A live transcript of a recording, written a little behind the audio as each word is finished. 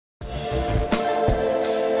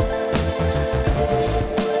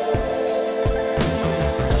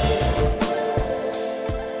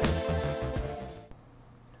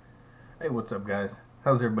What's up, guys?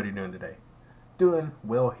 How's everybody doing today? Doing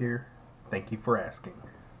well here. Thank you for asking.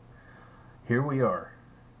 Here we are,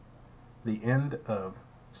 the end of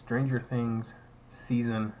Stranger Things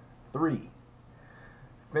Season 3.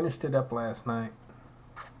 Finished it up last night.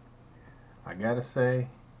 I gotta say,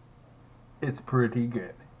 it's pretty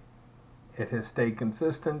good. It has stayed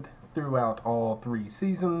consistent throughout all 3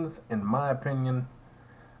 seasons, in my opinion.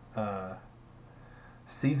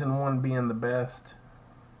 Season 1 being the best.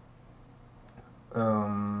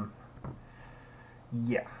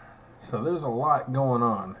 Yeah. So there's a lot going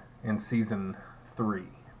on in Season 3.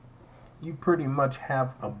 You pretty much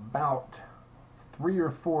have about 3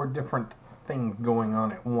 or 4 different things going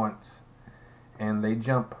on at once, and they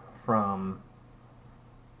jump from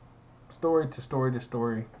story to story to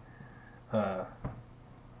story,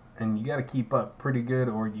 and you got to keep up pretty good,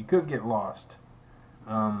 or you could get lost.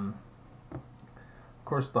 Of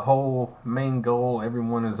course, the whole main goal,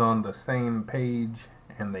 everyone is on the same page,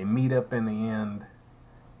 and they meet up in the end,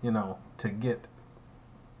 to get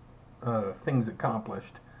things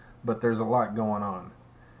accomplished. But there's a lot going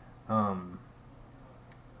on.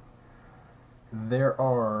 There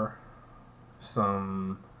are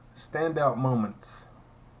some standout moments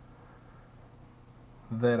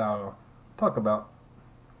that I'll talk about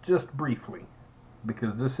just briefly,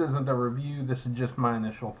 because this isn't a review, this is just my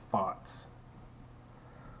initial thoughts.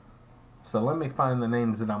 So let me find the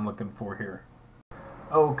names that I'm looking for here.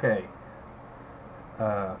 Okay.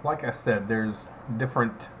 Like I said, there's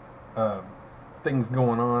different things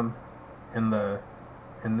going on in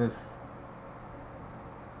this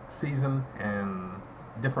season, and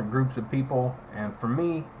different groups of people. And for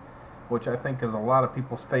me, which I think is a lot of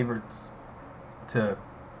people's favorite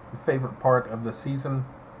part of the season,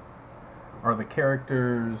 are the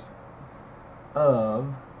characters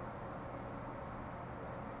of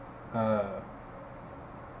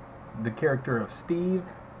the character of Steve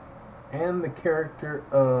and the character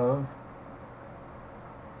of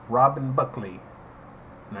Robin Buckley.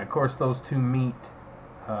 Now, of course, those two meet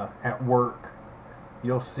at work.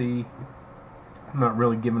 You'll see. I'm not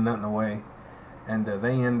really giving nothing away. And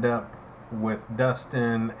they end up with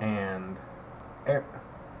Dustin and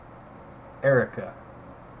Erica.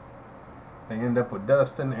 They end up with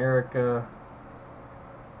Dustin, Erica,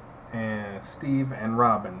 and Steve and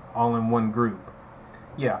Robin all in one group.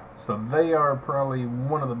 Yeah, so they are probably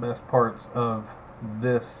one of the best parts of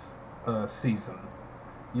this season.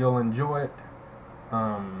 You'll enjoy it.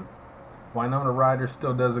 Winona Ryder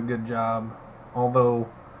still does a good job, although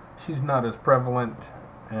she's not as prevalent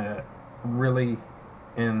really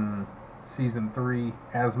in season 3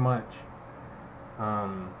 as much.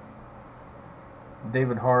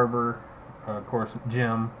 David Harbour, of course,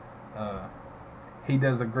 Jim, he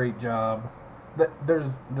does a great job.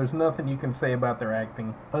 There's nothing you can say about their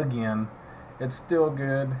acting. Again, it's still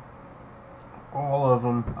good. All of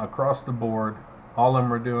them across the board, all of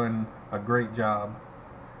them are doing a great job.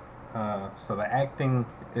 So the acting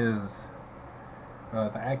is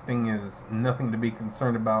nothing to be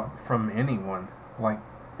concerned about from anyone. Like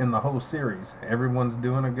in the whole series, everyone's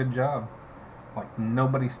doing a good job. Like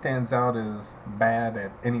nobody stands out as bad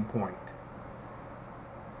at any point.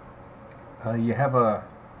 You have a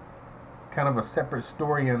kind of a separate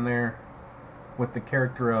story in there with the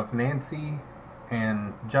character of Nancy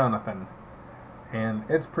and Jonathan, and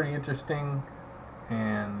it's pretty interesting.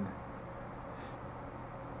 And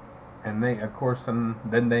they, of course, and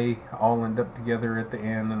then they all end up together at the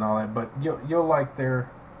end and all that. But you'll like their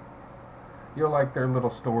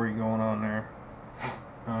little story going on there.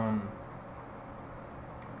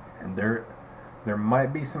 And there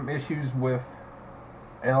might be some issues with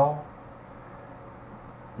Elle.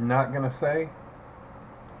 Not gonna say,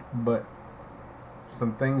 but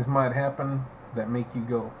some things might happen that make you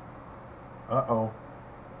go, uh-oh,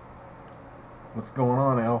 what's going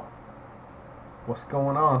on, Elle? What's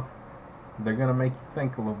going on? They're gonna make you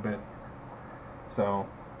think a little bit. So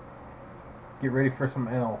get ready for some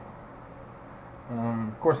Elle.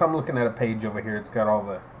 Of course, I'm looking at a page over here. It's got all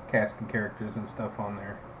the cast and characters and stuff on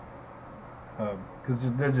there, because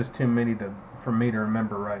there's just too many for me to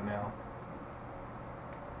remember right now.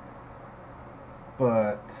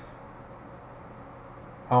 But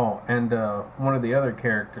and one of the other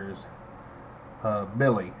characters,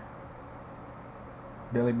 Billy,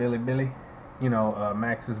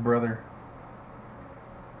 Max's brother.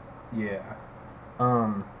 Yeah.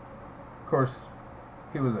 Of course,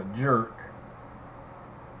 he was a jerk,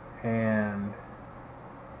 and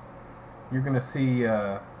you're gonna see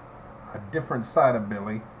a different side of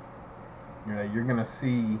Billy. You're gonna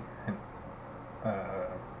see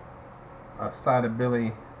a side of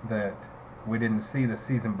Billy that we didn't see the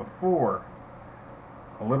season before,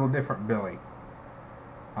 a little different Billy.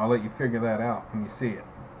 I'll let you figure that out when you see it.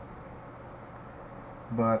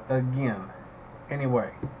 But again,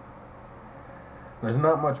 anyway, there's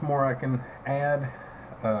not much more I can add.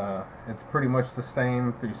 It's pretty much the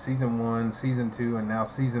same through season 1, season 2, and now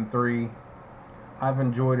season 3. I've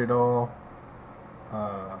enjoyed it all.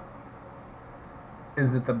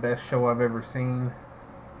 Is it the best show I've ever seen?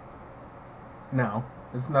 No,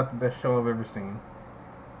 it's not the best show I've ever seen.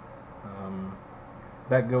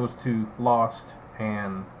 That goes to Lost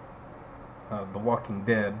and The Walking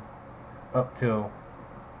Dead up till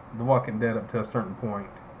a certain point.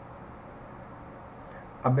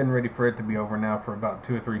 I've been ready for it to be over now for about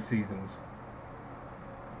 2 or 3 seasons.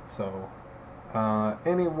 So,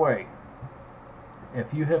 anyway,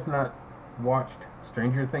 if you have not watched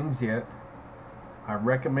Stranger Things yet, I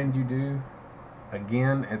recommend you do.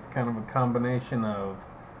 Again, it's kind of a combination of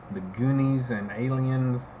the Goonies and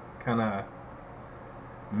Aliens, kind of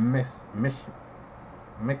mashed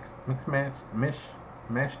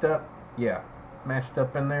up. Yeah, mashed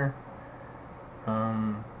up in there.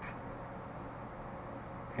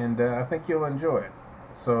 And I think you'll enjoy it.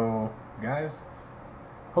 So, guys,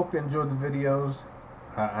 hope you enjoyed the videos.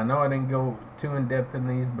 I know I didn't go too in depth in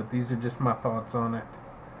these, but these are just my thoughts on it.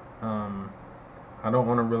 I don't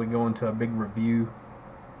want to really go into a big review,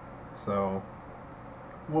 so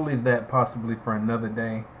we'll leave that possibly for another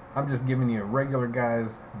day. I'm just giving you a regular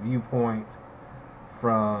guy's viewpoint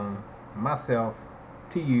from myself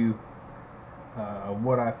to you of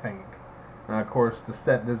what I think. And of course, the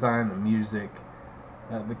set design, the music,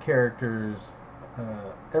 the characters,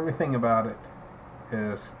 everything about it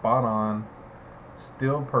is spot on,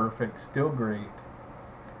 still perfect, still great.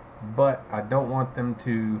 But I don't want them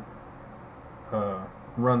to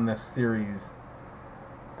run this series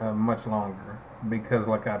much longer, because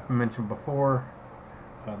like I mentioned before,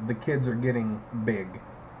 the kids are getting big.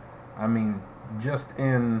 I mean, just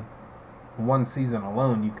in one season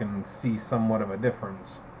alone you can see somewhat of a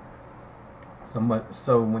difference.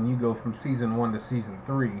 So when you go from season 1 to season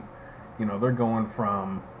 3, you know, they're going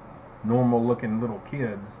from normal looking little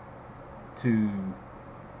kids to,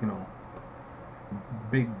 you know,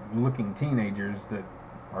 big looking teenagers that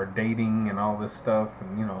are dating and all this stuff,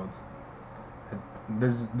 and you know,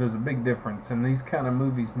 there's a big difference, and these kind of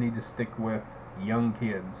movies need to stick with young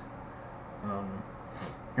kids,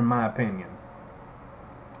 in my opinion.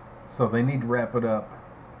 So they need to wrap it up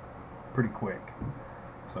pretty quick.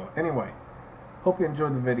 So anyway, hope you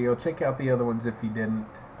enjoyed the video. Check out the other ones if you didn't.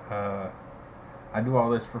 I do all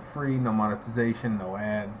this for free, no monetization, no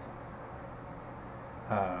ads.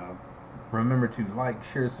 Remember to like,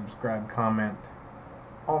 share, subscribe, comment,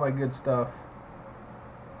 all that good stuff.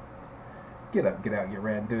 Get up, get out, get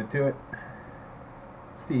rad, do it to it.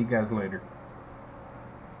 See you guys later.